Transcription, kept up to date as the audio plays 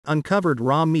Uncovered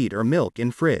raw meat or milk in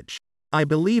fridge. I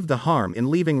believe the harm in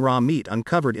leaving raw meat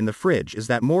uncovered in the fridge is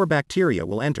that more bacteria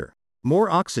will enter. More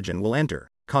oxygen will enter,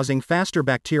 causing faster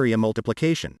bacteria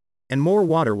multiplication. And more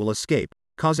water will escape,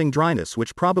 causing dryness,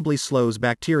 which probably slows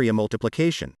bacteria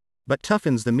multiplication, but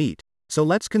toughens the meat. So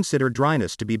let's consider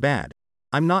dryness to be bad.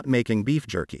 I'm not making beef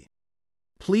jerky.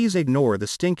 Please ignore the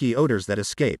stinky odors that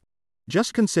escape.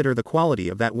 Just consider the quality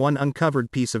of that one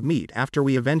uncovered piece of meat after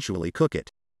we eventually cook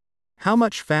it. How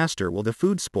much faster will the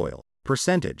food spoil,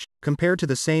 percentage, compared to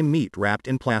the same meat wrapped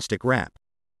in plastic wrap?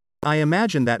 I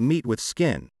imagine that meat with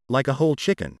skin, like a whole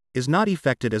chicken, is not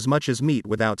affected as much as meat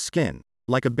without skin,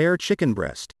 like a bare chicken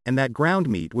breast, and that ground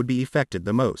meat would be affected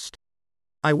the most.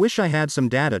 I wish I had some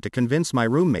data to convince my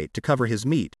roommate to cover his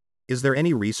meat. Is there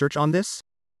any research on this?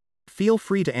 Feel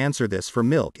free to answer this for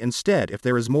milk instead if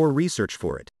there is more research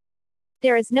for it.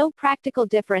 There is no practical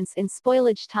difference in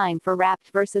spoilage time for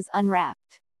wrapped versus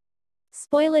unwrapped.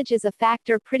 Spoilage is a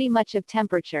factor pretty much of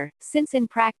temperature, since in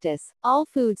practice, all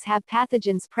foods have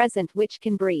pathogens present which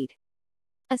can breed.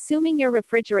 Assuming your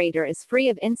refrigerator is free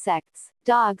of insects,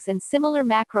 dogs and similar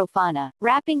macrofauna,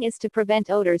 wrapping is to prevent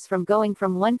odors from going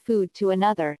from one food to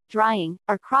another, drying,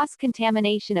 or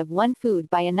cross-contamination of one food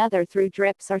by another through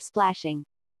drips or splashing.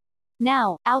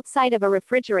 Now, outside of a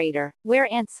refrigerator, where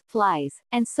ants, flies,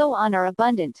 and so on are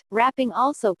abundant, wrapping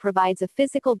also provides a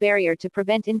physical barrier to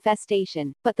prevent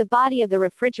infestation, but the body of the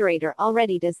refrigerator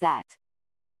already does that.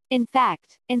 In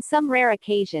fact, in some rare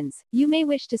occasions, you may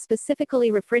wish to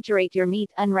specifically refrigerate your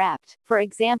meat unwrapped. For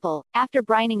example, after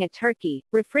brining a turkey,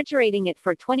 refrigerating it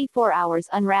for 24 hours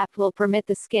unwrapped will permit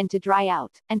the skin to dry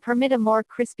out, and permit a more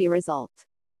crispy result.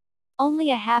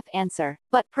 Only a half answer,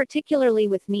 but particularly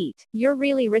with meat, you're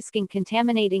really risking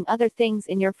contaminating other things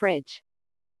in your fridge.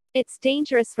 It's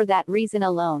dangerous for that reason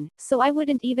alone, so I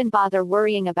wouldn't even bother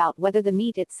worrying about whether the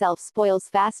meat itself spoils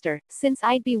faster, since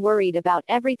I'd be worried about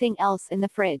everything else in the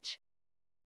fridge.